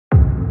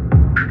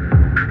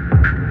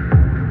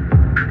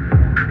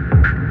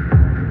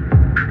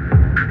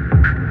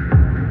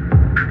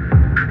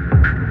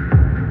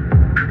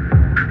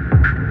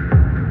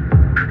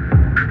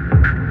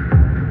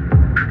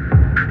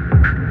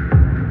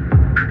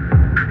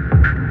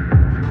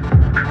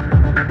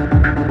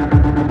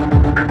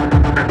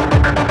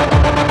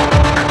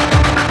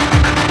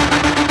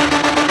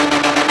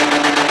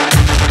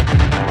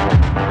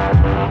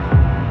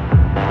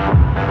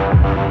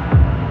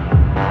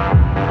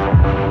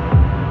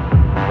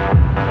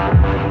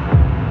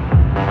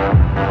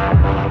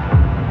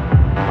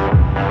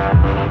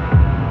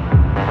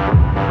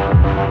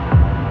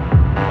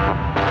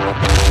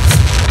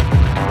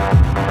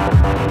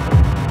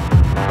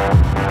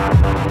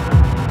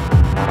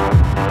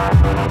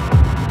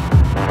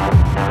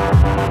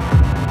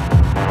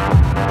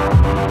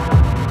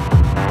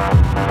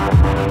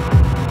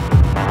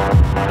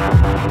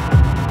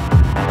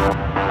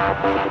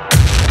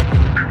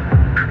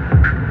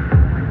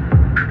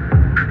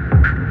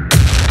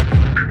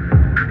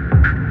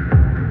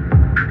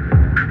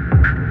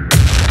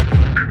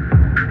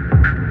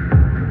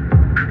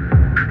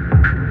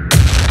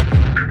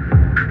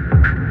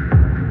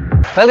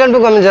Welcome to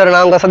comments.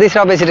 நான் உங்கள்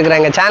சதீஷ்ரா பேசிட்டு இருக்கிறேன்.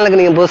 எங்கள் சேனலுக்கு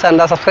நீங்கள் புதுசாக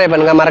இருந்தால் சப்ஸ்கிரைப்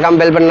பண்ணுங்கள், மறக்காம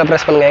பெல் பட்டனை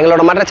ப்ரெஸ் பண்ணுங்கள்.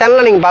 எங்களோட மற்ற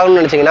சேனலில் நீங்கள்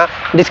பார்க்கணும்னு நினச்சிங்கன்னா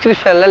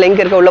டிஸ்கிரிப்ஷனில்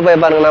லிங்க் இருக்க உள்ளே போய்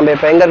பாருங்கள். நம்ம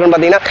இப்போ எங்கே இருக்குன்னு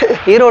பார்த்தீங்கன்னா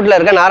ஈரோட்டில்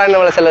இருக்க நாராயண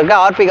வலசில் இருக்க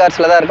ஆர்பி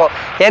கார்ஸில் தான் இருக்கும்.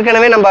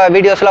 ஏற்கனவே நம்ம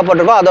வீடியோஸ்லாம்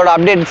போட்டிருக்கோம், அதோட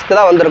அப்டேட்ஸ்க்கு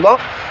தான் வந்திருக்கோம்.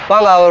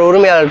 வாங்க அவர்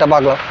உரிமையாளர்கிட்ட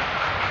பார்க்கலாம்.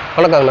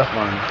 வணக்கங்கண்ணா,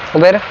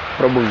 உங்கள் பேர்?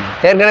 பிரபு.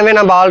 ஏற்கனவே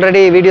நம்ம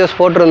ஆல்ரெடி வீடியோஸ்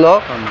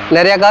போட்டிருந்தோம்,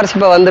 நிறையா கார்ஸ்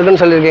இப்போ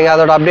வந்திருக்குன்னு சொல்லியிருக்கீங்க.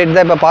 அதோட அப்டேட்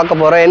தான் இப்போ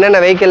பார்க்க போகிறோம்.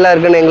 என்னென்ன வெஹிக்கிள்லாம்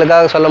இருக்குன்னு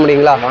எங்களுக்காக சொல்ல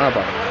முடியுங்களா?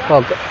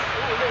 Okay.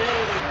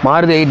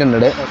 Maruti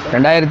 800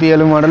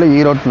 2007 model,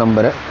 Erode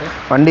number.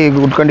 வண்டி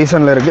குட்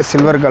கண்டிஷனில் இருக்குது.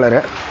 சில்வர் கலரு,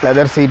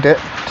 லெதர் சீட்டு,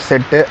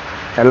 செட்டு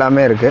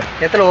எல்லாமே இருக்குது.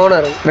 எத்தனை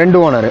ஓனர்? 2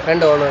 ஓனரு.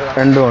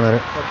 2 ஓனர்.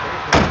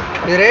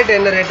 இது ரேட்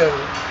என்ன ரேட்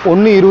வருது?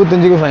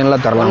 1.25க்கு ஃபைனலாக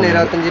தரலாம்.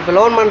 1.25. இப்போ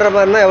லோன் பண்ணுற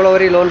மாதிரினா எவ்வளோ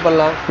வரைக்கும் லோன்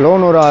பண்ணலாம்?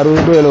 லோன் ஒரு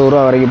 60 to 70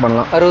 ரூபா வரைக்கும்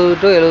பண்ணலாம். 60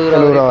 to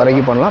 70 ரூபா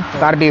வரைக்கும் பண்ணலாம்,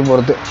 பார்ட்டியை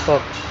பொறுத்து.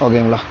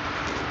 ஓகேங்களா?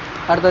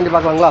 அடுத்த வண்டி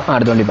பார்க்கலாங்களா?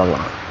 அடுத்த வண்டி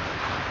பார்க்கலாம்.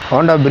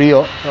 Honda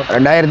பிரியோ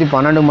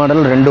 2012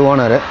 model, 2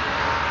 owner.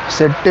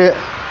 Set,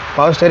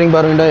 power steering,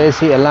 power window,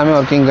 AC எல்லாமே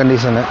ஒர்க்கிங்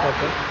கண்டிஷனு.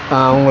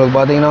 உங்களுக்கு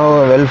பார்த்தீங்கன்னா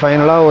வெல்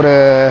ஃபைனலாக ஒரு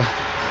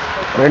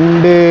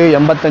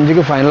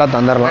 2.85க்கு ஃபைனலாக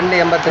தந்துடலாம்.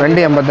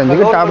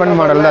 2.85க்கு டாப் அண்ட்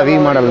மாடல் தான், வி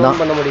மாடல் தான்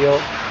பண்ண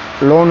முடியும்.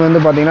 லோன் வந்து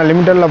பார்த்தீங்கன்னா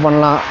லிமிட்டடில்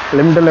பண்ணலாம்.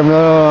 லிமிட்டடில்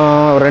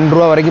 2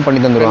 ரூபா வரைக்கும் பண்ணி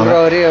தந்துடுவாங்க.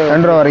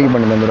 2 ரூபா வரைக்கும்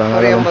பண்ணி தந்துடுவாங்க.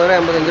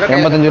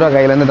 85 ரூபா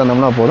கையிலேருந்து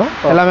தந்தோம்னா போதும்.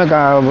 எல்லாமே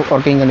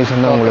ஒர்க்கிங்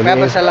கண்டிஷன் தான்.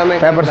 உங்களுக்கு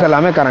பேப்பர்ஸ்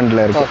எல்லாமே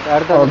கரண்ட்டில் இருக்குது.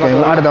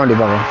 ஓகேங்களா? அடுத்த வண்டி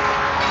பார்க்கலாம்.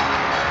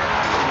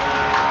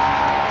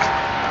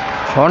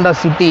 Honda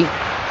city.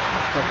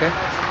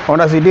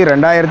 Honda city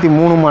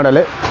 2003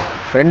 model,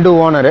 2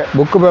 owner.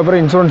 Book paper,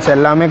 insurance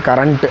எல்லாமே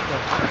கரண்ட்டு.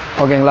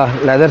 ஓகேங்களா?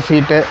 லெதர்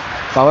சீட்டு,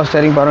 power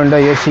steering, power window,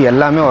 AC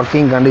எல்லாமே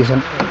ஒர்க்கிங்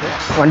கண்டிஷன்.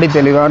 வண்டி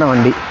தெளிவான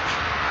வண்டி,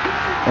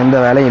 எந்த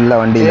வேலையும் இல்லை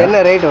வண்டியில்.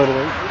 என்ன ரேட்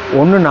வருது?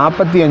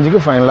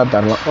 1.45க்கு ஃபைனலாக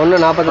தரலாம்.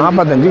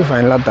 1.45க்கு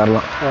ஃபைனலாக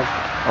தரலாம்.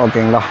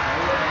 ஓகேங்களா?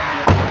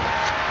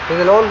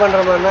 இது லோன் பண்ணுற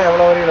மாதிரினா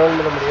எவ்வளோ வரைக்கும் லோன்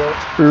பண்ண முடியும்?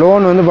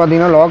 லோன் வந்து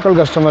பார்த்தீங்கன்னா லோக்கல்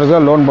கஸ்டமருக்கு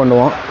தான் லோன்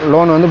பண்ணுவோம்.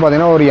 லோன் வந்து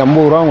பார்த்தீங்கன்னா ஒரு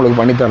 80 ரூபா உங்களுக்கு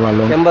பண்ணி தரலாம்.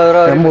 லோன்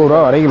 80 ரூபா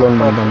வரைக்கும் லோன்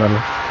பண்ணி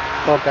தரலாம்.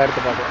 ஓகே.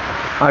 அடுத்து பார்க்கலாம்.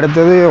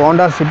 அடுத்தது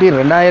Honda city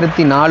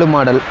 2004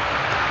 model.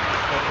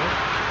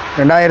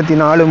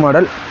 2004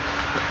 model,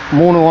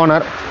 3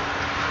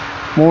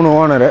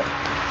 owner.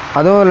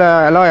 அதுவும்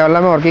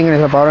எல்லாமே working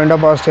condition. Power window,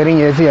 power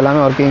steering, AC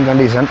எல்லாமே ஒர்க்கிங்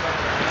கண்டிஷன்.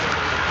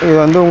 இது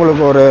வந்து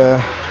உங்களுக்கு ஒரு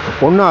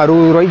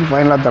 1.60 ரூபாய்க்கு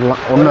ஃபைனலாக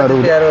தரலாம்.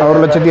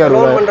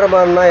 1,60,000 பண்ணுற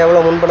மாதிரினா எவ்வளோ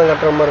முன்பணம்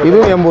கட்டுற மாதிரி?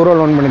 இதுவும் 80 ரூபா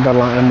லோன் பண்ணி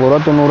தரலாம். 80 ரூபா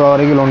 90 ரூபா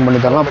வரைக்கும் லோன் பண்ணி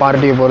தரலாம்.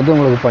 பார்ட்டியை பொறுத்து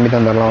உங்களுக்கு பண்ணி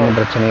தந்துடலாம், ஒன்றும்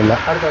பிரச்சனை இல்லை.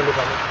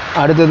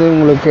 அடுத்தது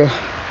உங்களுக்கு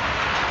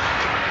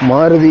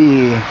மாருதி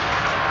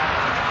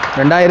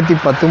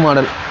 2010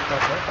 மாடல்.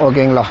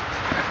 ஓகேங்களா?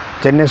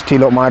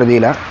 ஜென்எஸ்டிலோ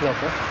மாருதியில்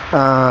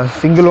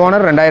single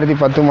owner,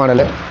 2010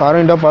 model. Power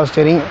window, power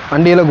steering,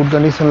 வண்டியில் குட்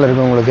கண்டிஷனில்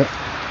இருக்குது உங்களுக்கு.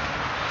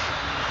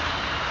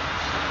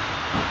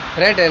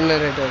 ரேட்டு என்ன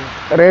ரேட்டு?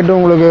 ரேட்டு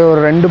உங்களுக்கு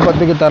ஒரு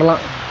 2.10க்கு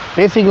தரலாம்.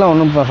 பேசிக்கலாம்,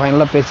 ஒன்றும்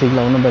ஃபைனலாக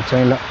பேசிக்கலாம், ஒன்றும் பிரச்சனை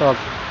இல்லை.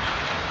 ஓகே.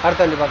 அடுத்த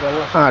வண்டி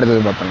பார்க்கலாங்களா?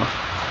 அடுத்தது பார்த்தோம்னா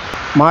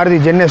மாருதி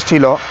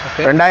ஜென்எஸ்டிலோ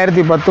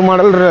 2010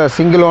 மாடல்,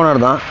 சிங்கிள்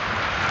ஓனர் தான்.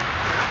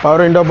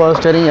 பவர் விண்டோ, பவர்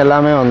ஸ்டேரிங்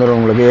எல்லாமே வந்துடும்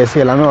உங்களுக்கு.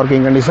 ஏசி எல்லாமே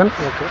ஒர்க்கிங் கண்டிஷன்.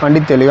 வண்டி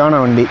தெளிவான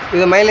வண்டி.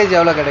 இது மைலேஜ்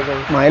எவ்வளோ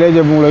கிடைக்கும்?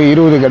 மைலேஜ் உங்களுக்கு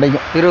 20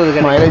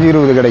 கிடைக்கும். மைலேஜ்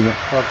 20 கிடைக்கும்.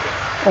 ஓகே.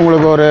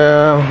 உங்களுக்கு ஒரு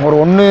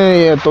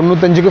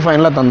 1.95க்கு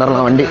ஃபைனலாக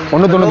தந்துடலாம் வண்டி.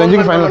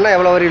 1.95க்கு ஃபைனலாக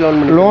எவ்வளோ வரைக்கும் லோன்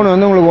பண்ணுவாங்க? லோன்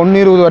வந்து உங்களுக்கு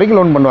 1.20 வரைக்கும்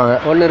லோன் பண்ணுவாங்க.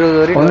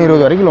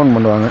 1.20 வரைக்கும் லோன்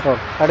பண்ணுவாங்க.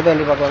 அடுத்த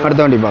வண்டி பார்க்கலாம்.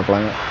 அடுத்த வண்டி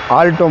பார்க்கலாங்க.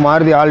 Alto,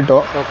 Maruti Alto.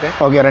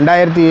 Okay.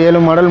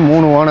 2007 model,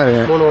 3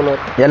 ஓனருங்க.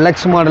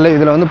 LX model.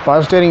 இதில் வந்து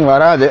பவர் ஸ்டேரிங்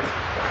வராது,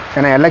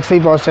 ஏன்னா எல்எக்ஸி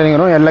பவர் ஸ்டேரிங்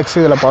வரும். எல்எக்ஸ்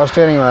இதில் பவர்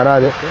ஸ்டேரிங்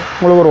வராது.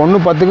 உங்களுக்கு ஒரு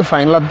 1.10க்கு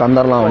ஃபைனலாக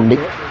தந்துடலாம் வண்டி.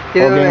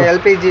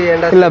 எல்பிஜி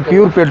இல்லை,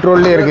 பியூர்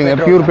பெட்ரோல்லே இருக்குங்க.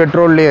 பியூர்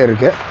பெட்ரோல்லே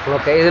இருக்குது.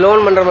 ஓகே. இது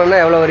லோன் பண்ணுற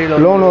மாதிரினா எவ்வளோ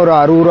வரைக்கும் லோன்? ஒரு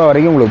 60 ரூபா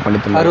வரைக்கும் உங்களுக்கு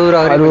பண்ணி தரலாம்.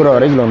 60 ரூபா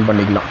வரைக்கும் லோன்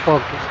பண்ணிக்கலாம்.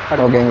 ஓகே.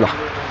 ஓகேங்களா?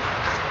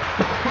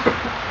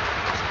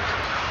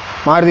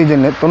 மாருதி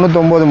ஜென்னு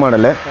 99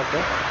 மாடலு,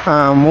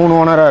 3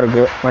 ஓனராக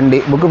இருக்குது வண்டி.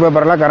 புக்கு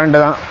பேப்பர்லாம் கரண்ட்டு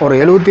தான். ஒரு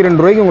 72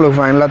 ரூபாய்க்கு உங்களுக்கு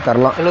ஃபைனலாக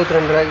தரலாம்.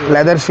 72 ரூபாய்க்கு.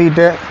 லெதர்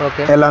சீட்டு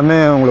எல்லாமே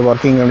உங்களுக்கு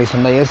ஒர்க்கிங்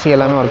கண்டிஷன் தான். ஏசி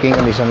எல்லாமே ஒர்க்கிங்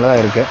கண்டிஷனில்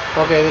தான் இருக்குது.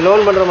 ஓகே. இது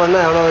லோன் பண்ணுற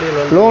மாதிரினா எவ்வளோ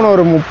வரைக்கும் லோன்?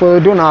 ஒரு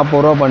 30 to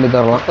 40 ரூபா பண்ணி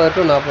தரலாம். 30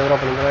 to 40 ரூபா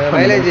பண்ணி தரலாம்.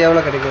 மைலேஜ்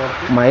எவ்வளோ கிடைக்கும்?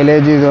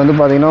 மைலேஜ் இது வந்து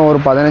பார்த்தீங்கன்னா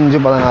ஒரு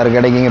 15-16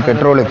 கிடைக்குங்க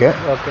பெட்ரோலுக்கு.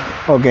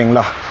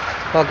 ஓகேங்களா?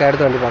 ஓகே.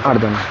 அடுத்த வண்டி பார்க்கலாம்.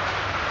 அடுத்த வண்டி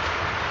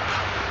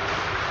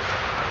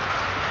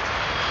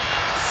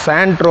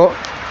Santro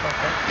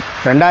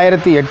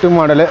 2008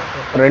 model,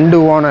 2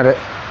 owner.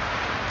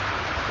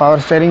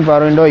 Power steering,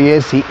 power window,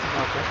 AC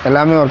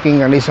எல்லாமே ஒர்க்கிங்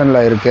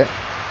கண்டிஷனில் இருக்குது.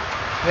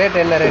 ரேட்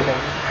என்ன ரேட்டு?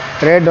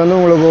 ரேட் வந்து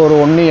உங்களுக்கு ஒரு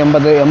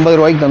 1.80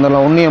 ரூபாய்க்கு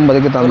தந்துடலாம்.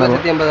 1.80க்கு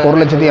தந்துடலாம்.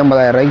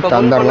 1,80,000 ரூபாய்க்கு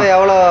தந்துடலாம்.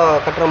 எவ்வளோ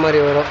கட்டுற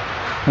மாதிரி வரும்?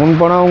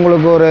 முன்பணம்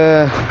உங்களுக்கு ஒரு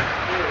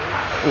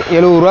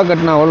 70 ரூபா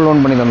கட்டினா அவ்வளோ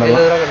லோன் பண்ணி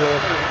தந்துடலாம்.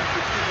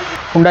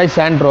 Hyundai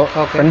Santro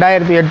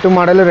 2008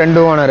 model,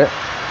 2 owner.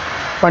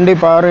 வண்டி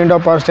power window,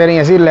 power steering,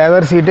 AC,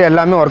 leather சீட்டு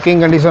எல்லாமே ஒர்க்கிங்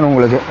கண்டிஷன்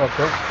உங்களுக்கு.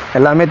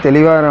 எல்லாமே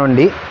தெளிவான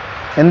வண்டி,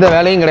 எந்த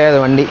வேலையும் கிடையாது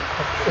வண்டி.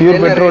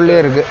 பியூர் பெட்ரோல்லே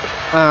இருக்குது.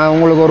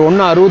 உங்களுக்கு ஒரு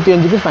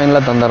 1.65க்கு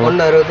ஃபைனலாக தந்துடலாம்.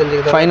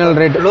 1.65 ஃபைனல்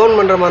ரேட். லோன்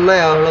பண்ணுற மாதிரினா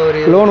எவ்வளோ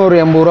ஒரு லோன் ஒரு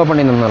 80 ரூபா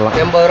பண்ணி தந்துடலாம்.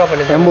 80 ரூபா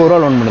பண்ணி 80 ரூபா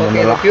லோன் பண்ணி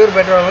தந்துடலாம். பியூர்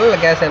பெட்ரோல் இல்லை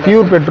கேஸ்?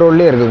 பியூர்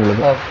பெட்ரோல்லே இருக்குது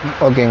உங்களுக்கு.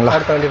 ஓகேங்களா?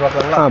 அடுத்த வண்டி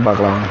பார்க்கலாங்களா?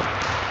 பார்க்கலாம்.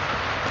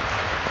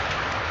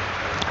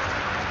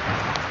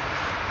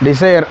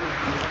 Desire.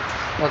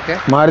 Okay.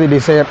 Maruti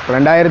desire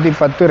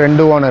 2010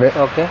 2 owner.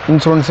 Okay.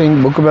 இன்சூரன்ஸிங்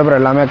book paper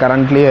எல்லாமே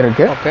கரண்ட்லேயே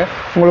இருக்குது. ஓகே.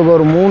 உங்களுக்கு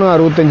ஒரு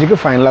 3.65க்கு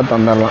ஃபைனலாக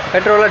தந்துடலாம்.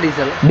 பெட்ரோலா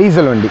டீசல்?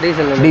 டீசல் வண்டி.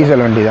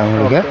 டீசல் வண்டி தான்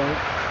உங்களுக்கு.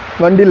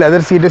 வண்டி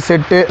லெதர் சீட்டு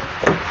செட்டு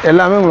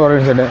எல்லாமே உங்களுக்கு ஒரு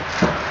செட்டு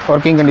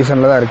ஒர்க்கிங்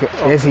கண்டிஷனில் தான் இருக்குது.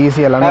 ஏசி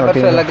ஈசி எல்லாமே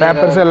ஒர்க்கிங்.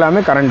 பேப்பர்ஸ் எல்லாமே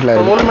கரண்ட்டில்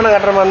இருக்குது. 3 மணி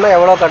கட்டுற மாதிரி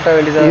எவ்வளோ கட்ட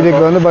வேண்டியது?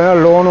 இதுக்கு வந்து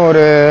பார்த்தீங்கன்னா லோன்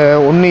ஒரு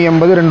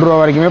 1.80 2 ரூபா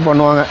வரைக்குமே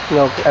பண்ணுவாங்க.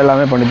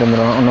 எல்லாமே பண்ணி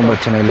தந்துடுவாங்க. ஒன்றும்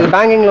பிரச்சனை இல்லை.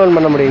 பேங்கிங் லோன்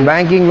பண்ண முடியும்?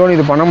 பேங்கிங் லோன்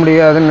இது பண்ண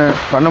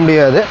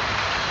முடியாது.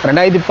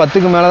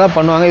 2010க்கு மேலே தான்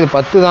பண்ணுவாங்க. இது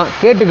 10 தான்.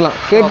 கேட்டுக்கலாம்.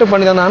 கேட்டு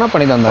பண்ணி தந்தாங்கன்னா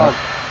பண்ணி தந்தாங்க.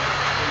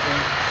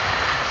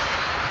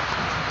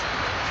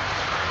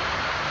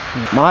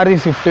 மாருதி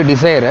ஸ்விஃப்ட்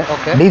டிசையர்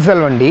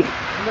டீசல் வண்டி.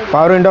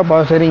 Power window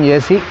power steering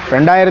AC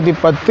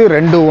 2010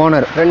 2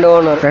 owner.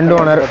 2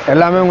 owner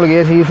எல்லாமே உங்களுக்கு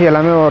ஏசி ஈசி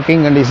எல்லாமே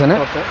ஒர்க்கிங் கண்டிஷனு.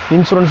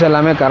 இன்சூரன்ஸ்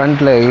எல்லாமே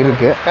கரண்ட்டில்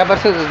இருக்குது.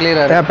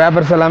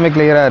 பேப்பர்ஸ் எல்லாமே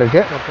கிளியராக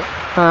இருக்குது.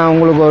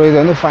 உங்களுக்கு ஒரு இது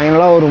வந்து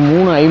ஃபைனலாக ஒரு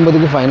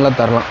 3.50க்கு ஃபைனலாக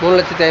தரலாம்.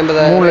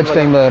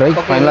 3,50,000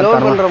 ஃபைனலாக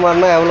தரலாம்.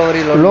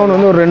 லோன்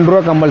வந்து ஒரு 2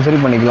 ரூபா கம்பல்சரி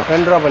பண்ணிக்கலாம்.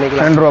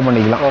 2 ரூபா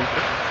பண்ணிக்கலாம்.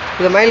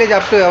 இது மைலேஜ்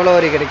அப் டு எவ்வளோ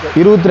வரைக்கும் கிடைக்கும்?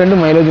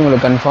 22 மைலேஜ்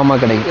உங்களுக்கு கன்ஃபார்மாக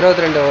கிடைக்கும்.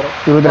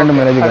 22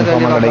 மைலேஜ்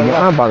கன்ஃபார்மாக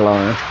கிடைக்கும்.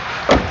 பார்க்கலாம்.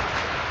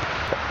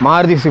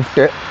 Maruti Swift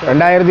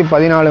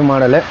 2014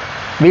 model.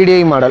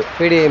 VDI model.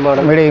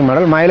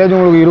 Mileage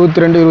உங்களுக்கு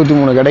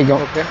 22-23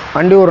 கிடைக்கும்.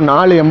 வண்டி ஒரு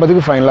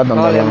 4.80க்கு ஃபைனலாக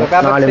தந்துடலாம்.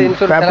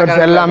 4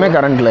 பேப்பர்ஸ் எல்லாமே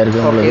கரண்ட்டில்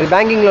இருக்குது உங்களுக்கு.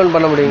 பேங்கிங் லோன்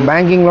பண்ண முடியும்?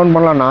 பேங்கிங் லோன்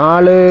பண்ணலாம்.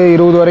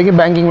 4.20 வரைக்கும்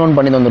பேங்கிங் லோன்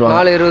பண்ணி தந்துடுவாங்க.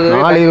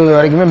 4.20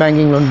 வரைக்குமே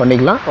பேங்கிங் லோன்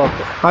பண்ணிக்கலாம்.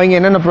 அவங்க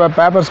என்னென்ன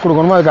பேப்பர்ஸ்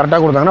கொடுக்கணுமோ அது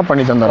கரெக்டாக கொடுத்தாங்கன்னா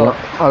பண்ணி தந்துடலாம்.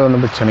 அது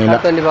ஒன்றும் பிரச்சனை இல்லை.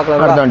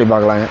 அடுத்த வண்டி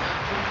பார்க்கலாங்க.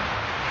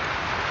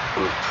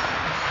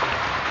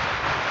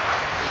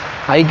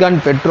 Icon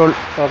petrol.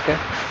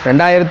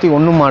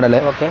 2001 model.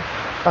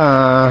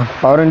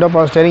 Power window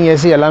power steering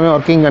AC எல்லாமே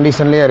ஒர்க்கிங்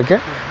கண்டிஷன்லேயே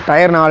இருக்குது.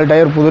 டயர் 4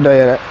 டயர் புது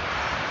டயரு.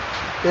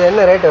 இது என்ன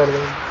ரேட் வருது?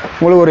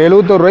 உங்களுக்கு ஒரு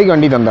 71 ரூபாய்க்கு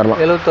வண்டி தந்துடலாம்.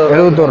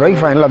 71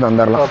 ரூபாய்க்கு ஃபைனலாக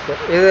தந்துடலாம்.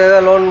 இது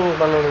ஏதாவது லோன்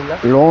பண்ணுவீங்களா?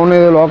 லோனு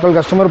லோக்கல்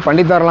கஸ்டமர்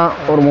பண்ணி தரலாம்.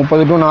 ஒரு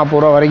 30 to 40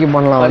 ரூபா வரைக்கும்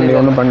பண்ணலாம். வண்டி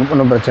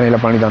ஒன்றும் பிரச்சனை இல்லை,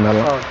 பண்ணி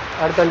தந்துடலாம்.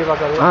 அடுத்த வண்டி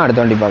பார்க்கலாம். அடுத்த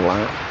வண்டி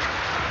பார்க்கலாம்.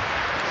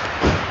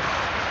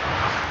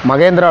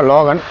 Mahindra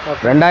Logan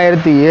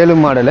 2007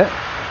 model.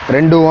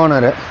 2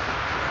 ஓனரு.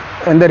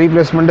 எந்த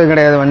ரீப்ளேஸ்மெண்ட்டும்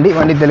கிடையாது. வண்டி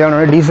தெளிவான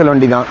வண்டி. டீசல்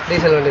வண்டி தான்.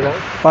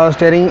 பவர்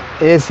ஸ்டீரிங்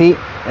ஏசி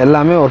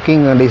எல்லாமே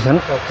ஒர்க்கிங் கண்டிஷன்.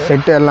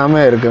 செட்டு எல்லாமே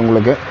இருக்குது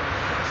உங்களுக்கு.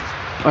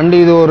 வண்டி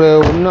இது ஒரு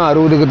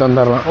 1.60க்கு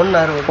தந்துடலாம்.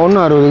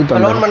 1.60க்கு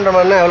தந்துடலாம்.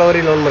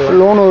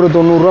 லோன் ஒரு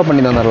 90 ரூபா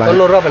பண்ணி தந்துடலாம்.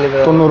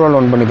 90 ரூபா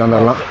லோன் பண்ணி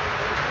தந்துடலாம்.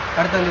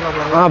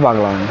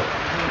 பார்க்கலாம்.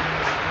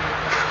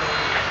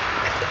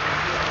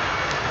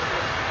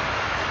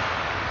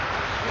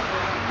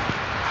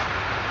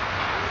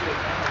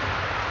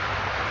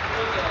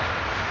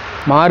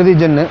 Maruti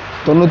gen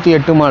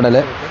 98 model.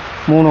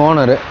 3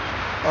 ஓனரு.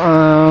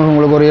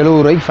 உங்களுக்கு ஒரு 70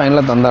 ரூபாய்க்கு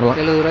ஃபைனலாக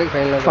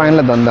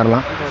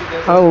தந்துடலாம்.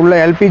 அது உள்ள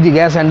LPG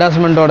கேஸ்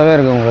என்டாஸ்மெண்ட்டோடவே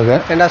இருக்குது உங்களுக்கு.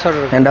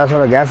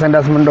 கேஸ்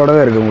என்டாஸ்மெண்ட்டோடவே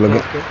இருக்குது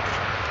உங்களுக்கு.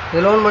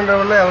 லோன்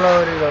பண்ணுறவங்க எவ்வளோ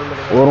லோன்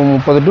பண்ணுங்க? ஒரு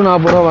 30 to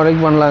 40 ரூபா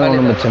வரைக்கும் பண்ணலாங்க.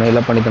 ஒன்றும் பிரச்சனை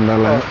இல்லை, பண்ணி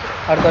தந்துடலாம்.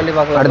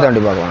 அடுத்த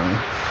வண்டி பார்க்கலாம்.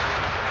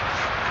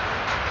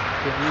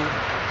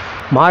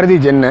 Maruti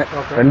gen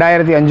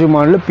 2005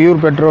 model. பியூர்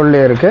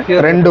பெட்ரோல்லே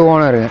இருக்குது. 2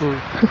 ஓனருங்க.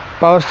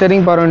 Power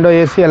steering power window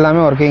AC எல்லாமே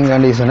ஒர்க்கிங்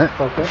கண்டிஷனு.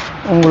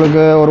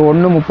 உங்களுக்கு ஒரு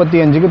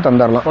 1.35க்கு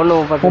தந்துடலாம்.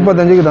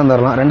 35க்கு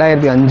தந்துடலாம்.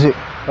 2005.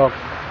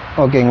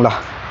 ஓகேங்களா?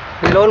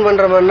 லோன்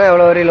பண்ணுற மாதிரினா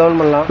எவ்வளோ வரையும் லோன்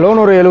பண்ணலாம்?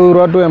 லோன் ஒரு 70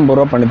 ரூபா to 80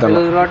 ரூபா பண்ணி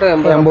தரலாம்.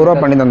 80 ரூபா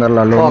பண்ணி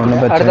தந்துடலாம் லோன்.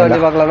 ஒன்றும் பிரச்சனை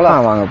இல்லை.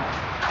 வாங்க.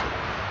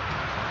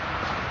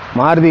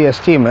 Maruti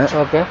Esteem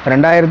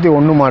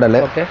 2001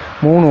 model.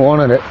 3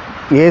 owner.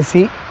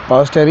 AC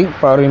power steering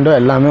power window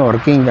எல்லாமே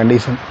ஒர்க்கிங்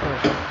கண்டிஷன்.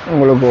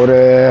 உங்களுக்கு ஒரு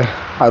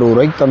 60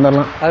 ரூபாய்க்கு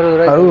தந்துடலாம்.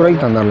 60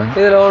 ரூபாய்க்கு தந்துடலாம்.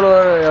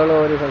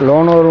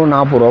 லோன் ஒரு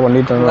 40 ரூபா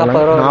பண்ணி தந்துடலாம்.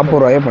 40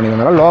 ரூபாயே பண்ணி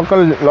தந்துடலாம்.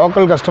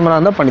 லோக்கல் கஸ்டமராக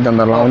இருந்தால் பண்ணி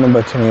தந்துடலாம். ஒன்றும்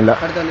பிரச்சனை இல்லை.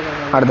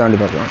 அடுத்த வண்டி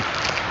பார்க்கலாம்.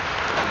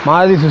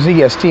 Maruti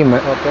Suzuki Esteem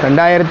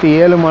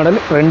 2007 model.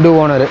 2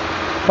 owner.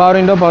 Power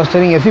window power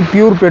steering AC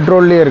pure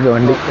பெட்ரோல்லே இருக்குது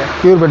வண்டி.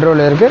 பியூர்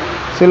பெட்ரோல்லே இருக்குது.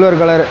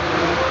 சில்வர் கலர்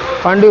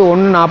வண்டி.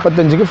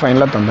 1.45க்கு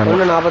ஃபைனலாக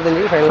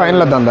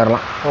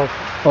தந்துடலாம்.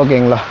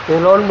 ஓகேங்களா?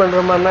 லோன்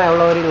பண்ணுற மாதிரினா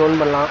எவ்வளோ வரைக்கும் லோன்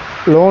பண்ணலாம்?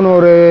 லோன்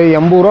ஒரு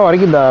 80 ரூபா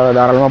வரைக்கும்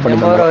தாராளமாக பண்ணி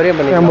தரலாம்.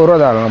 80 ரூபா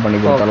தாராளமாக பண்ணி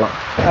கொடுத்துடலாம்.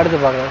 அடுத்து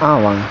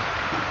பார்க்கலாம். வாங்க.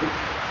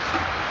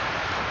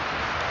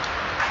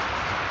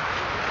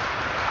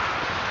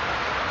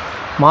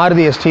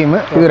 மாருதி எஸ்டீமு.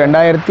 இது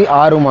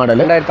 2006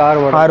 மாடலு.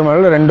 6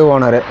 மாடல். 2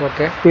 ஓனரு.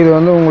 இது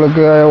வந்து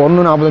உங்களுக்கு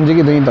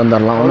 1.45க்கு இதையும்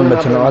தந்துடலாம். ஒன்றும்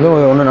பிரச்சனை இல்லை.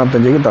 அதுவும்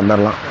 1.45க்கு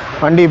தந்துடலாம்.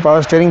 வண்டி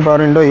power steering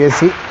power window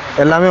AC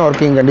எல்லாமே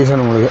ஒர்க்கிங்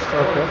கண்டிஷன் உங்களுக்கு.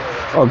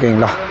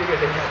 ஓகேங்களா.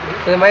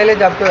 இது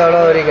மைலேஜ் அப் டு எவ்வளோ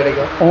வரைக்கும்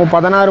கிடைக்கும்? உங்களுக்கு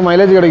 16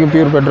 மைலேஜ் கிடைக்கும்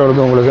பியூர்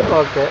பெட்ரோலுக்கு உங்களுக்கு.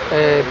 ஓகே.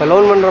 இப்போ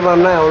லோன் பண்ணுற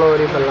மாதிரினா எவ்வளோ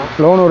வரைக்கும் பண்ணலாம்?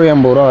 லோன் ஒரு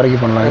 80 ரூபா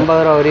வரைக்கும் பண்ணலாம்.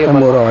 80 ரூபா வரைக்கும்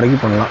 80 ரூபா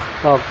வரைக்கும் பண்ணலாம்.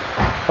 ஓகே.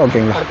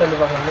 ஓகேங்களா. அடுத்து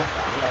பார்க்கலாம்.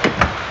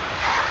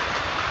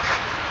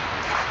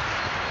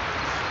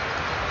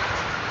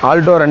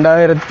 Alto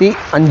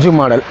 2005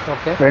 model.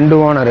 Okay. 2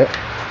 owner,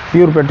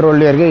 pure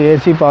பெட்ரோல்லேயே இருக்குது.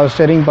 AC, power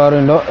steering, power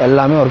window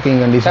எல்லாமே ஒர்க்கிங்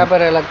கண்டிஷன்.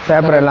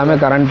 பேப்பர் எல்லாமே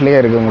கரண்ட்லேயே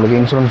இருக்குது உங்களுக்கு.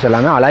 இன்சூரன்ஸ்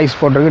எல்லாமே அலாய்ஸ்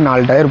போட்டிருக்கு.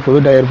 4 டயர் புது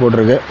டயர்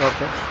போட்டிருக்கு.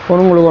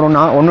 உங்களுக்கு ஒரு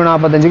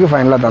 145க்கு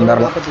ஃபைனலாக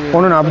தந்துடலாம்.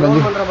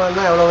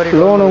 145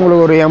 லோன்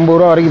உங்களுக்கு ஒரு 80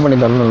 ரூபா வரைக்கும் பண்ணி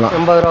தரலாம்.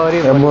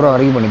 80 ரூபா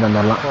வரைக்கும் பண்ணி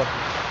தந்துடலாம்.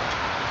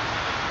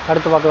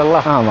 அடுத்து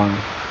பார்க்கலாங்களா? வாங்க.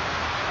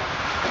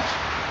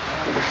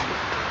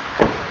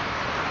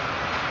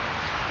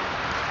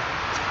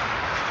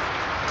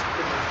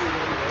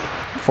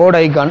 ஃபோர்ட்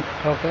ஐகான்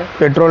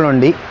பெட்ரோல்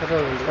வண்டி,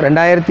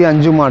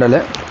 2005 மாடலு.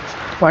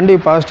 வண்டி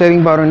power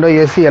steering, power window,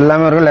 AC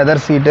எல்லாமே இருக்கும்.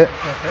 லெதர் சீட்டு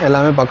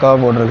எல்லாமே பக்காவாக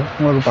போட்டிருக்கு.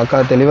 உங்களுக்கு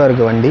பக்காவாக தெளிவாக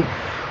இருக்குது வண்டி.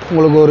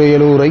 உங்களுக்கு ஒரு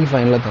 70 ரூபாய்க்கு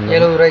ஃபைனலாக தந்துடும்.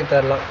 70 ரூபாய்க்கு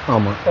தரலாம்.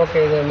 ஆமாம். ஓகே.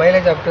 இது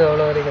மைலேஜ் அப் டு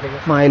எவ்வளோ வரைக்கும்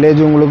கிடைக்கும்? மைலேஜ்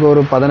உங்களுக்கு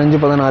ஒரு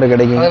 15-16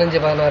 கிடைக்கும்.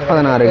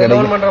 15-16 கிடைக்கும்.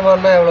 லோன் பண்ணுற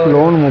மாதிரினா எவ்வளோ?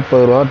 லோன்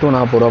 30 ரூபா to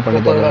 40 ரூபா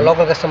பண்ணி தரலாம்.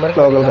 லோக்கல்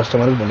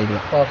கஸ்டமருக்கு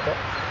பண்ணிக்கலாம். ஓகே.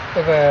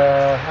 இப்போ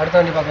அடுத்த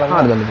வண்டி பார்க்கலாம்.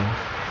 அடுத்த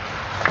வண்டி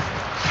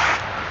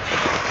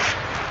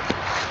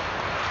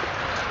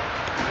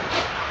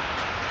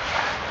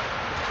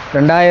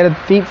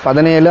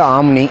 2017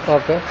 ஆம்னி.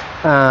 ஓகே.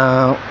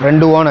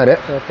 2 ஓனரு.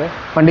 ஓகே.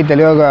 வண்டி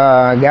தெளிவாக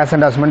கேஸ்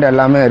என்டாஸ்மெண்ட்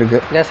எல்லாமே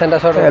இருக்குது. கேஸ்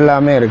என்டாஸ்மெண்ட்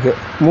எல்லாமே இருக்குது.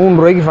 3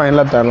 ரூபாய்க்கு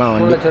ஃபைனலாக தரலாம்.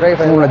 வண்டி 3 லட்ச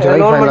ரூபாய்க்கு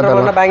ஃபைனலாக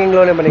தரலாம்.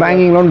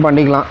 பேங்கிங் லோன்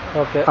பண்ணிக்கலாம்.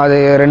 ஓகே. அது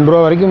 2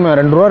 ரூபா வரைக்கும்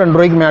 2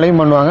 ரூபாய்க்கு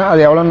மேலேயும் பண்ணுவாங்க.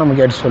 அது எவ்வளோன்னு நம்ம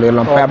கேட்டு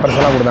சொல்லிடலாம். பேப்பர்ஸ்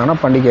எல்லாம் கொடுத்தாங்கன்னா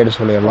பண்ணி கேட்டு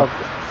சொல்லிடலாம்.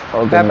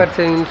 ஓகே. பேப்பர்ஸ்,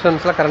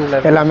 இன்சூரன்ஸ்லாம்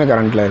கரண்ட்டில் எல்லாமே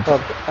கரண்ட்டில் இருக்குது.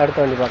 ஓகே. அடுத்த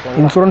வண்டி பார்க்கலாம்.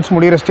 இன்சூரன்ஸ்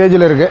முடிகிற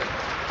ஸ்டேஜில் இருக்குது.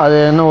 அது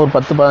இன்னும் ஒரு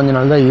 10-15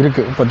 நாள் தான்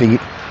இருக்குது இப்போதைக்கு.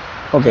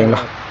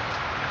 ஓகேங்களா.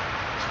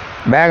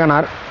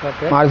 Wagon R,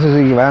 Maruti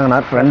Suzuki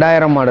Wagon R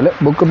 2000 model.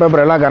 Book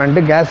paper எல்லாம்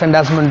கரண்ட்டு. கேஸ்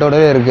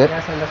என்டாஸ்மெண்ட்டோடவே இருக்குது.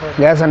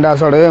 கேஸ்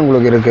என்டாஸோடவே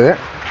உங்களுக்கு இருக்குது.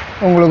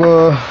 உங்களுக்கு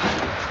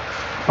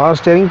power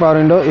steering, power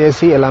window,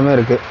 AC எல்லாமே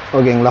இருக்குது.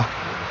 ஓகேங்களா.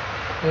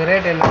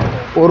 ரேட் என்ன?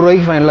 1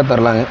 ரூபாய்க்கு ஃபைனலாக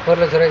தரலாங்க. 1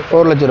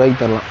 லட்ச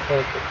ரூபாய்க்கு தரலாம்.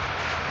 ஓகே.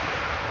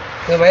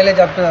 இது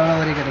மைலேஜ் அப் டு எவ்வளோ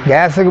வரைக்கும் கிடைக்கும்?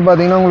 கேஸுக்கு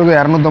பார்த்தீங்கன்னா உங்களுக்கு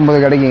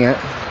 250 கிடைக்குங்க.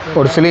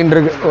 ஒரு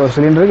சிலிண்டருக்கு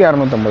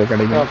 250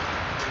 கிடைக்கும்.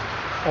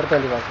 அடுத்த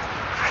வண்டி பார்க்கலாம்.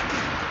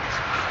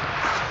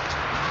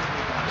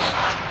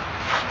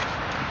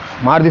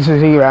 மாருதி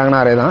சுசுகி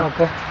வேகனாரே தான்.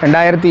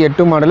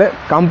 2008 மாடலு.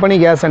 கம்பெனி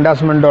கேஸ்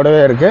என்டாஸ்மெண்ட்டோடவே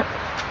இருக்குது.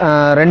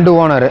 2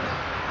 ஓனரு.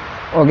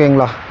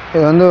 ஓகேங்களா.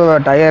 இது வந்து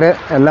டயரு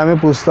எல்லாமே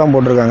புதுசு தான்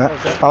போட்டிருக்காங்க.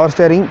 Power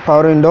steering,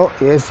 power window,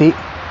 AC,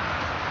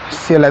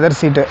 leather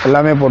சீட்டு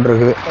எல்லாமே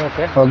போட்டிருக்குது.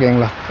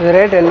 ஓகேங்களா. இது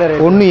ரேட் என்ன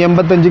ரேட்?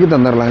 185க்கு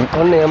தந்துடலாங்க.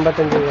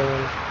 185.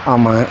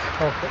 ஆமாங்க.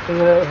 ஓகே.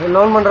 இது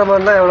லோன் பண்ணுற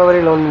மாதிரினா எவ்வளோ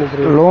வரைக்கும் லோன்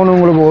பண்ணிக்கிறீங்க? லோன்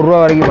உங்களுக்கு 1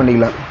 ரூபா வரைக்கும்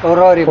பண்ணிக்கலாம். 1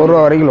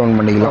 ரூபா வரைக்கும் லோன்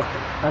பண்ணிக்கலாம்.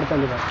 அடுத்த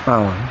வண்டி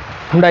ஆமாங்க.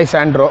 Hyundai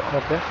Santro.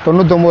 Okay.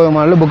 99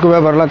 model. Book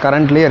பேப்பர்லாம்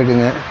கரண்ட்லேயே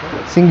இருக்குங்க.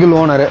 Single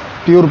owner.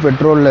 பியூர்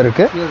பெட்ரோலில்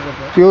இருக்குது.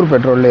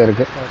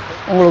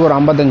 உங்களுக்கு ஒரு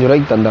 55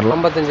 ரூபாய்க்கு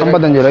தந்துடலாம்.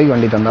 55 ரூபாய்க்கு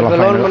வண்டி தந்துடலாம்.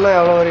 லோன் பண்ணால்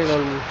எவ்வளோ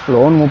வரைக்கும்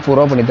லோன் 30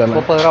 ரூபா பண்ணி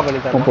தரலாம்.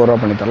 30 ரூபா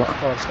பண்ணி தரலாம்.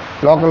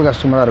 லோக்கல்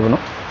கஸ்டமராக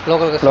இருக்கணும்.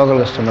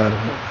 லோக்கல் கஸ்டமராக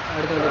இருக்கணும்.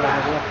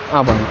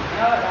 பண்ணலாம்.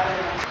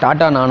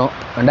 டாடா நானோ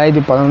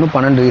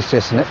 2011-12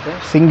 ரிஜிஸ்ட்ரேஷனு.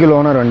 சிங்கிள்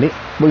ஓனர் வண்டி.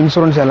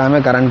 இன்சூரன்ஸ்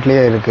எல்லாமே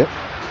கரண்ட்லேயே இருக்குது.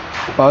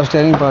 Power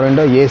steering, power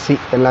window, AC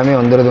எல்லாமே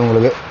வந்துடுது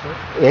உங்களுக்கு.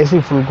 ஏசி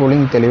ஃபுல்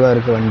கூலிங் தெளிவாக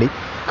இருக்குது வண்டி.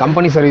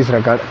 Company service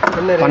record.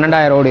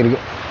 12,000 ஓடி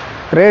இருக்குது.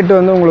 ரேட்டு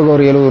வந்து உங்களுக்கு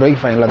ஒரு 70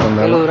 ரூபாய்க்கு ஃபைனலாக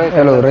தந்துடலாம்.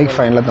 70 ரூபாய்க்கு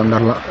ஃபைனலாக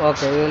தந்துடலாம்.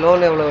 ஓகே.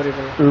 லோன் எவ்வளோ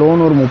வரைக்கும்?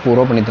 லோன் ஒரு 30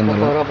 ரூபா பண்ணி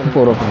தந்துடலாம்.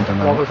 30 ரூபா பண்ணி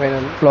தந்துடலாம்.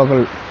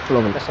 Local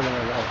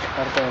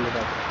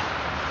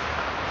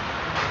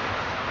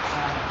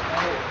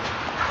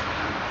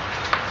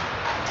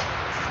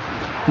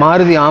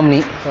Maruti omni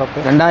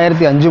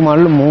 2005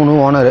 model. 3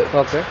 owner.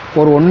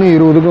 ஒரு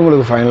 120க்கு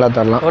உங்களுக்கு ஃபைனலாக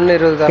தரலாம்.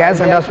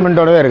 கேஸ்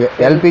என்டாஸ்மெண்ட்டோடவே இருக்குது.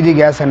 எல்பிஜி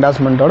கேஸ்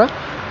என்டாஸ்மெண்ட்டோட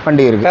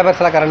வண்டி இருக்குது.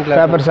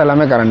 பேப்பர்ஸ்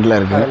எல்லாமே கரண்ட்டில்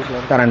இருக்குது.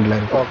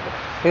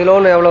 இது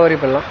லோன் எவ்வளோ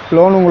வரைக்கும் பண்ணலாம்?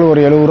 லோன் உங்களுக்கு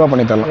ஒரு 70 ரூபா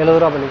பண்ணி தரலாம். 70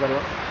 ரூபா பண்ணி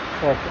தரலாம்.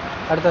 ஓகே.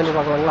 அடுத்த வண்டி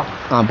பார்க்கலாங்களா?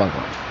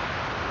 பார்க்கலாம்.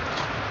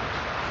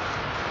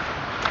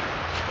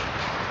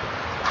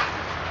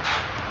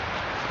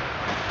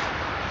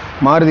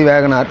 Maruti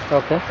Wagon R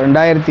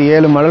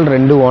 2007 model.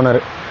 2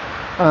 owner.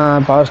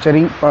 Power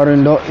steering, power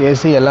window,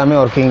 AC எல்லாமே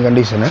ஒர்க்கிங்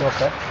கண்டிஷனு.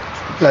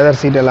 லெதர்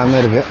சீட் எல்லாமே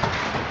இருக்குது.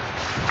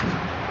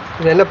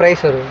 இது என்ன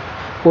ப்ரைஸ் வரும்?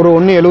 ஒரு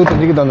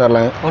 175க்கு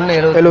தந்துடலாங்க.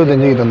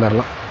 175க்கு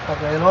தந்துடலாம்.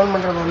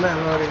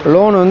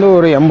 லோன் வந்து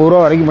ஒரு 80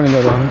 ரூபா வரைக்கும் பண்ணி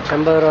தருவாங்க.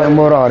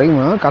 80 ரூபா வரைக்கும்.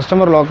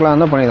 கஸ்டமர் லோக்கலாக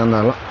இருந்தால் பண்ணி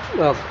தந்துடலாம்.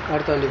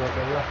 அடுத்த வண்டி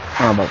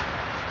பார்க்கலாம்.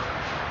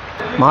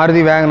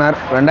 Maruti Wagon R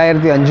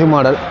 2005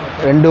 model.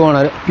 2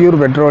 owner.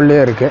 Pure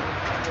பெட்ரோல்லேயே இருக்குது.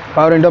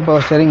 Power window,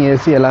 power steering,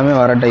 AC எல்லாமே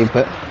வர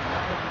டைப்பு.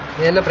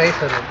 என்ன ப்ரைஸ்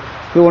வரும்?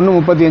 இது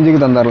 135க்கு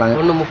தந்துடலாங்க.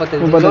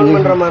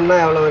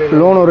 135.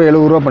 லோன் ஒரு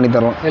 70 ரூபா பண்ணி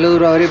தரலாம். 70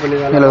 ரூபா வரைக்கும் பண்ணி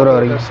தரலாம். 70 ரூபா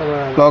வரைக்கும்.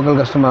 லோக்கல்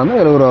கஸ்டமர்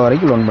இருந்தால் 70 ரூபா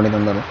வரைக்கும் லோன் பண்ணி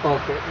தந்துடலாம்.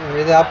 ஓகே.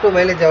 இது அப் டு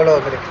மைலேஜ் எவ்வளோ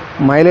கிடைக்கும்?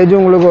 மைலேஜும்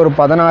உங்களுக்கு ஒரு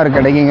 16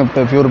 கிடைக்குங்க.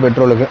 இப்போ பியூர்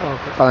பெட்ரோலுக்கு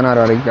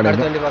 16 வரைக்கும்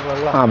கிடைக்கும்.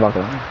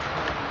 பார்க்கலாம்.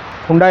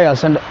 Hyundai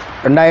assistant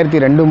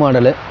 2002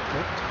 model,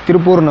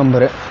 Tiruppur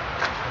number.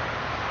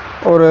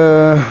 ஒரு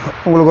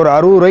உங்களுக்கு ஒரு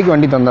 60 ரூபாய்க்கு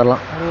வண்டி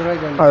தந்துடலாம்.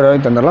 60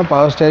 ரூபாய்க்கு தந்துடலாம்.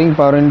 Power steering,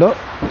 power window,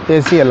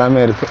 AC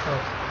எல்லாமே இருக்குது.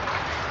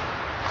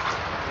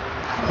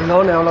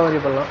 லோன் எவ்வளோ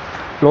வரைக்கும் பண்ணலாம்?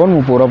 லோன்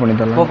 30 ரூபா பண்ணி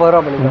தரலாம். 30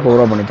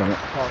 ரூபா பண்ணி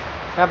தரலாம்.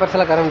 பேப்பர்ஸ்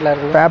எல்லாம் கரண்ட்டில்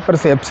இருக்குது.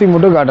 பேப்பர்ஸ் எஃப்சி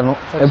மட்டும் காட்டணும்.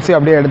 எஃப்சி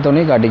அப்படியே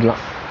எடுத்தோடனே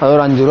காட்டிக்கலாம். அது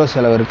ஒரு 5 ரூபா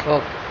செலவு இருக்குது.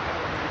 ஓகே,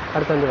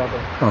 அடுத்து வந்து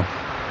பார்க்கலாம்.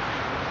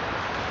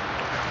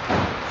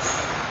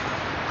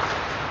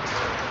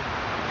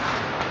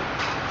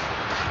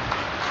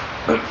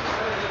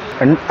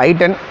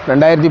 i10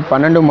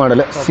 2012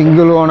 model,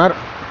 single owner,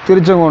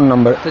 Tiruchengode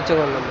number.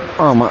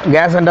 ஆமாம்,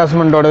 கேஸ்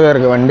என்டாஸ்மெண்ட்டோடவே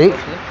இருக்குது வண்டி.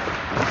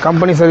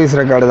 கம்பெனி சர்வீஸ்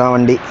ரெக்கார்டு தான்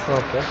வண்டி.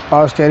 Okay.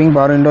 Power steering,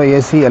 power window,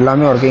 AC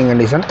எல்லாமே ஒர்க்கிங்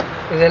கண்டிஷன்.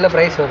 இது என்ன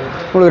ப்ரைஸ் வருது?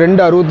 உங்களுக்கு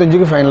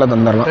 265க்கு ஃபைனலாக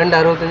தந்துடலாம்.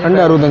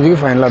 265க்கு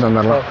ஃபைனலாக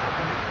தந்துடலாம்.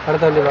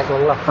 அடுத்த வண்டி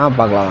பார்க்கலாங்களா?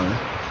 பார்க்கலாம் வாங்க.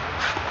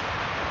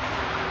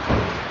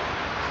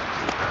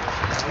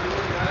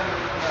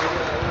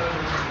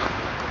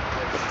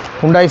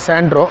 Hyundai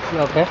Santro.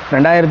 Okay.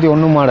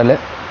 2001 model,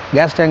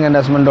 case tank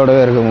என்டாஸ்மெண்ட்டோடவே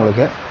இருக்குது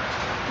உங்களுக்கு.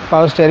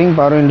 Power steering,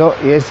 power window,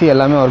 AC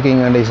எல்லாமே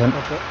ஒர்க்கிங் கண்டிஷன்.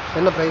 ஓகே.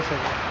 என்ன ப்ரைஸ்?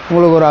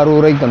 உங்களுக்கு ஒரு 60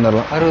 ரூபாய்க்கு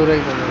தந்துடலாம்.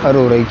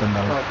 60 ரூபாய்க்கு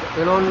தந்துடலாம்.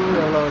 லோன்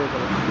எவ்வளோ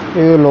வரைக்கும்?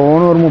 இது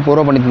லோன் ஒரு 30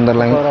 ரூபா பண்ணி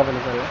தந்துடலாம். 30 ரூபா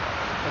பண்ணி தரலாம்.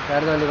 ஓகே,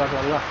 அடுத்த வண்டி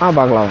பார்க்கலாங்களா?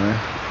 பார்க்கலாம் வாங்க.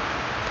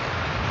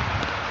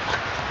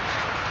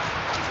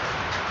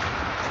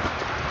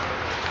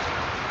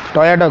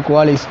 Toyota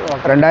Qualis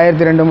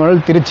 2002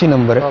 model, Trichy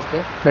number. Okay.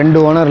 2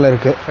 ஓனரில்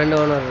இருக்குது. 2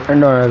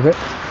 ஓனர் இருக்குது.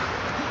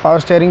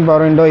 Power steering,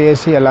 power window,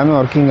 AC எல்லாமே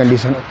ஒர்க்கிங்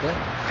கண்டிஷன். ஓகே.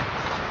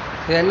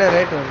 இது என்ன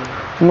ரேட் வருது?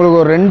 உங்களுக்கு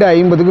ஒரு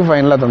 250க்கு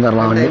ஃபைனலாக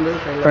தந்துடலாம் வண்டி.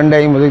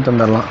 250க்கு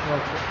தந்துடலாம்.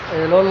 ஓகே.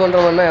 இது லோன்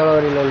பண்ணுறோம்னா எவ்வளோ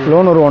வரைக்கும் லோன்?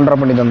 லோன் ஒரு 1.5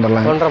 பண்ணி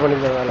தந்துடலாம். 1.5 பண்ணி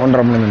தரலாம்.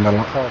 1.5 பண்ணி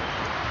தந்துடலாம்.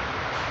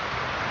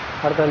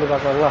 அடுத்த வண்டி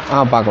பார்க்கலாங்களா?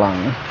 பார்க்கலாம்.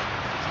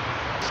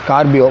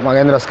 Scorpio,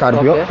 Mahindra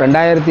Scorpio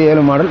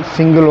 2007 model,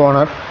 single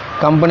owner,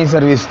 company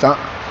service தான்.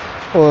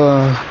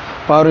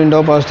 Power window,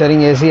 power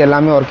steering, AC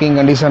எல்லாமே ஒர்க்கிங்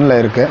கண்டிஷனில்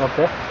இருக்குது.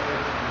 ஓகே.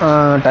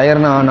 டயர்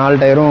 4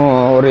 டயரும்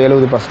ஒரு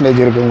 70%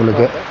 இருக்குது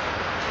உங்களுக்கு.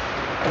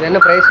 இது என்ன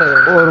ப்ரைஸ்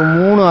வருது? ஒரு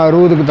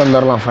 360க்கு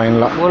தந்துடலாம்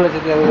ஃபைனலாக.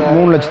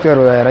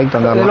 3,60,000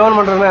 தந்துடலாம். லோன்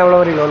பண்ணுறதுனா எவ்வளோ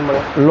வரைக்கும் லோன்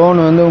பண்ணலாம்? லோன்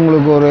வந்து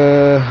உங்களுக்கு ஒரு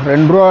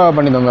 2 ரூபா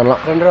பண்ணி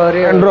தந்துடலாம். 2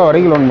 ரூபா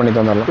வரைக்கும் லோன் பண்ணி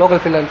தந்துடலாம்.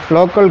 லோக்கல் ஃபினான்ஸ்,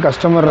 லோக்கல்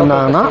கஸ்டமர்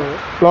இருந்தாங்கன்னா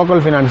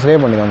லோக்கல் ஃபினான்ஸ்லேயே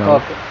பண்ணி தந்துடலாம்.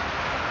 ஓகே.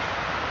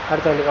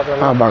 அடுத்த வண்டி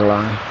பார்க்கலாம்.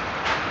 பார்க்கலாம்.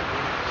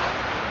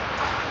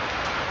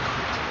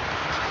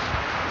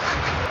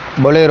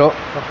 Bolero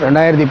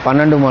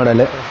 2012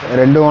 model,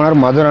 2 owner,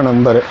 Madurai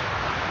number.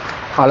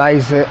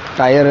 Alloys,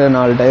 tyre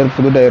 4 tyre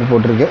புது டயர்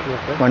போட்டிருக்கு.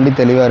 வண்டி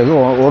தெளிவாக இருக்குது.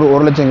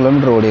 1,00,000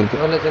 கிலோமீட்டர் ஓடி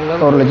இருக்குது.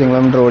 1,00,000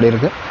 கிலோமீட்டர் ஓடி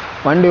இருக்குது.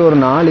 வண்டி ஒரு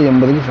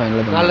 480க்கு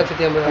ஃபைனலாக தந்துடலாம்.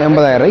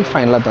 4,80,000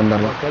 ஃபைனலாக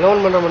தந்துடலாம்.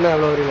 லோன் பண்ணுறோம்னா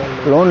எவ்வளோ வரைக்கும்?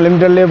 லோன்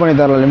லிமிட்டட்லேயே பண்ணி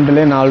தரலாம்.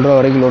 லிமிட்டட்லேயே 4 ரூபா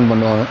வரைக்கும் லோன்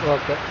பண்ணுவாங்க.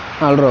 ஓகே.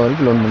 4 ரூபா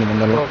வரைக்கும் லோன் பண்ணி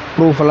தந்துடலாம்.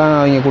 ப்ரூஃப் எல்லாம்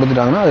அவங்க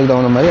கொடுத்துட்டாங்கன்னா அதுக்கு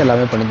தகுந்த மாதிரி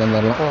எல்லாமே பண்ணி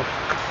தந்துடலாம்.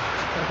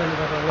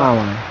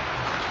 ஆமாங்க.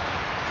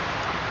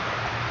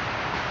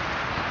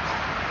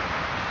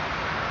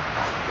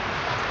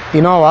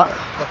 Innova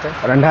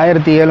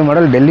 2007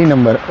 model, Delhi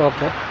number.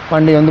 Okay.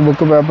 வண்டி வந்து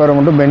புக்கு பேப்பர்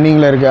மட்டும்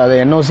பெண்டிங்கில் இருக்குது. அதை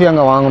என்ஓசி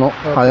அங்கே வாங்கணும்,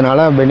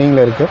 அதனால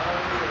பெண்டிங்கில் இருக்குது.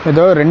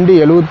 ஏதோ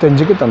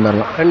 275க்கு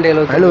தந்துடலாம்.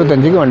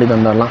 275க்கு வண்டி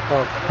தந்துடலாம்.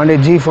 வண்டி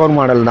G4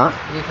 மாடல் தான்.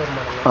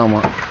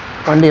 ஆமாம்,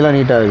 வண்டியெல்லாம்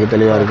நீட்டாக இருக்குது,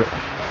 தெளிவாக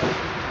இருக்குது.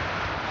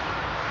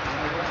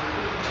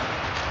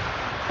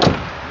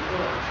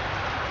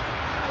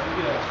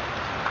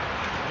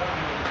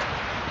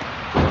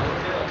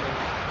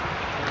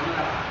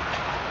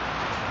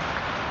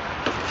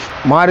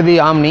 Maruti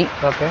omni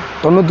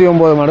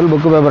 99 model,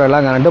 book paper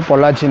எல்லாம் கரெக்டு,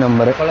 பொள்ளாச்சி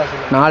நம்பரு.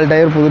 4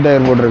 டயர் புது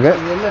டயர் போட்டிருக்கு.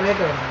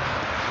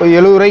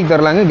 70 ரூபாய்க்கு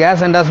தரலாங்க.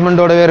 கேஸ்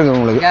என்டாஸ்மெண்ட்டோடவே இருக்குது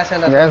உங்களுக்கு.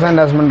 கேஸ்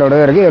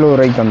என்டாஸ்மெண்ட்டோடவே இருக்குது. 70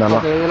 ரூபாய்க்கு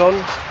தந்துடலாம்.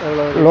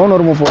 லோன்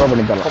ஒரு 30 ரூபா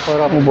பண்ணி தரலாம்.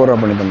 30 ரூபா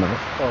பண்ணி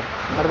தந்துடலாம்.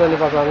 அடுத்து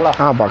வந்து பார்க்கலாங்களா?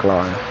 பார்க்கலாம்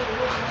வாங்க.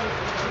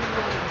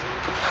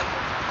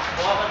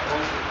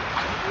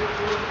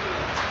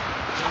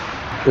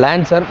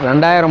 லான்சர்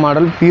 2000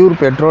 மாடல், பியூர்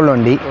பெட்ரோல்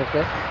வண்டி.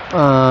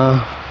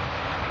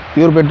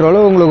 பியூர் பெட்ரோலு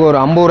உங்களுக்கு ஒரு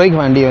 50 ரூபாய்க்கு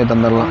வண்டி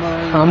தந்துடலாம்.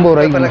 50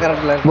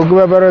 ரூபாய்க்கு. புக்கு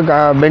பேப்பர்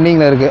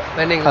பெண்டிங்கில் இருக்குது,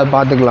 அது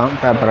பார்த்துக்கலாம்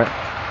பேப்பரை.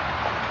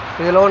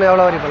 இது லோன்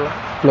எவ்வளோ வரைக்கும் பண்ணலாம்?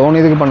 லோன்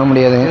இதுக்கு பண்ண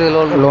முடியாதுங்க.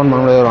 லோன்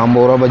பண்ண முடியாது. ஒரு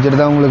 50 ரூபா பட்ஜெட்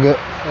தான் உங்களுக்கு.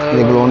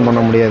 இதுக்கு லோன் பண்ண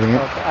முடியாதுங்க.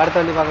 அடுத்த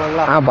வண்டி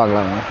பார்க்கலாங்களா?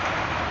 பார்க்கலாங்க.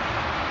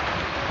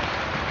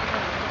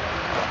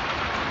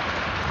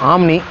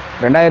 ஆம்னி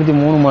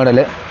 2003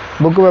 மாடலு,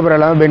 புக்கு பேப்பர்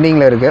எல்லாமே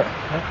பெண்டிங்கில் இருக்குது.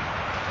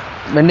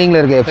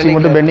 எஃப்சி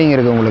மட்டும் பெண்டிங்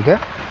இருக்குது உங்களுக்கு.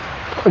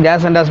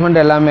 கேஸ்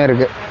என்டாஸ்மெண்ட் எல்லாமே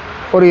இருக்குது.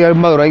 ஒரு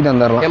 80 ரூபாய்க்கு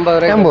தந்துடலாம்.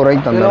 80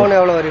 ரூபாய்க்கு தந்துடலாம். லோன்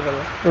எவ்வளோ வரைக்கும்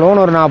பண்ணலாம்? லோன்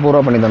ஒரு 40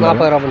 ரூபா பண்ணி தந்துடலாம்.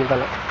 40 ரூபா பண்ணி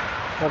தரலாம்.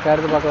 ஓகே,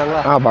 அடுத்து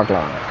பார்க்கலாங்களா?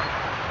 பார்க்கலாம்.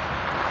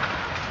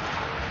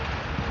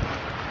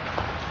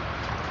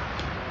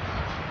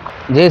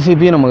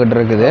 ஜேசிபி நம்மக்கிட்ட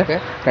இருக்குது.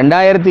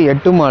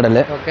 2008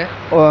 model,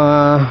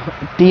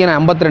 TN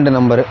 52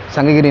 number,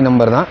 Sankagiri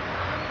number தான்.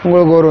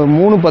 உங்களுக்கு ஒரு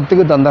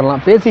 310க்கு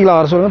தந்துடலாம். பேசிக்கலாம்,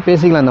 வர சொல்லுங்கள்,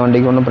 பேசிக்கலாம். இந்த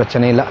வண்டிக்கு ஒன்றும்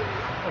பிரச்சனை இல்லை.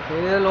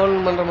 லோன்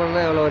பண்ணுற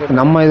மாதிரினா எவ்வளோ வரைக்கும்?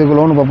 நம்ம இதுக்கு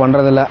லோன் இப்போ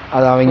பண்ணுறதில்ல.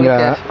 அது அவங்க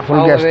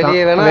ஃபுல் கேஷ்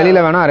தான். வெளியில்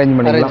வேணால் அரேஞ்ச்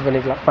பண்ணிக்கலாம்.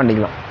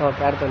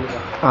 ஓகே, அடுத்து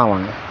வந்துக்கலாம்.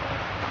 வாங்க.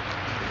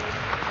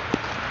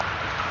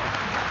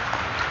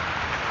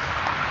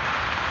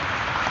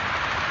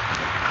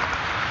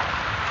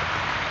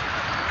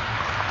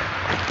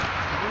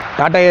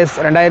 Tata ace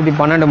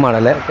 2012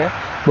 model. Okay.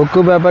 Book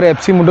paper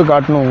FC மட்டும்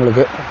காட்டணும்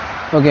உங்களுக்கு.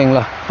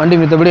 ஓகேங்களா? வண்டி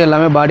மித்தபடி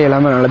எல்லாமே பாடி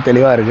எல்லாமே நல்லா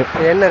தெளிவாக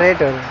இருக்குது. என்ன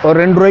ரேட் வருது? ஒரு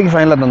 2 ரூபாய்க்கு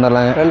ஃபைனலாக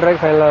தந்துடலாங்க. 2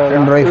 ரூபாய்க்கு ஃபைனலாக?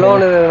 2 ரூபாய்க்கு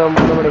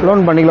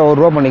லோன் பண்ணிக்கலாம். 1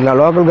 ரூபா பண்ணிக்கலாம்.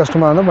 லோக்கல்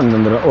கஸ்டமர் இருந்தால் பண்ணி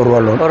தந்துடுவேன். 1 ரூபா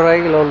லோன். 1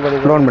 ரூபாய்க்கு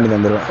லோன் பண்ணி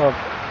தந்துடுவேன்.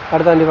 ஓகே.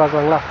 அடுத்த வண்டி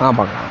பார்க்கலாங்களா?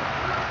 பார்க்கலாம்.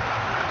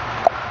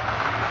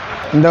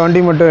 இந்த வண்டி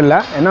மட்டும் இல்லை,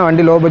 ஏன்னா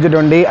வண்டி லோ பட்ஜெட்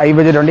வண்டி, ஹை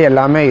பட்ஜெட் வண்டி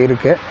எல்லாமே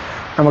இருக்குது.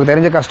 நமக்கு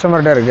தெரிஞ்ச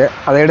கஸ்டமர்கிட்ட இருக்குது.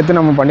 அதை எடுத்து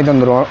நம்ம பண்ணி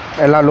தந்துடுவோம்.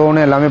 எல்லா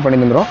லோனு எல்லாமே பண்ணி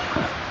தந்துடுவோம்.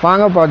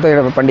 வாங்க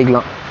பார்த்து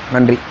பண்ணிக்கலாம்.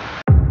 நன்றி.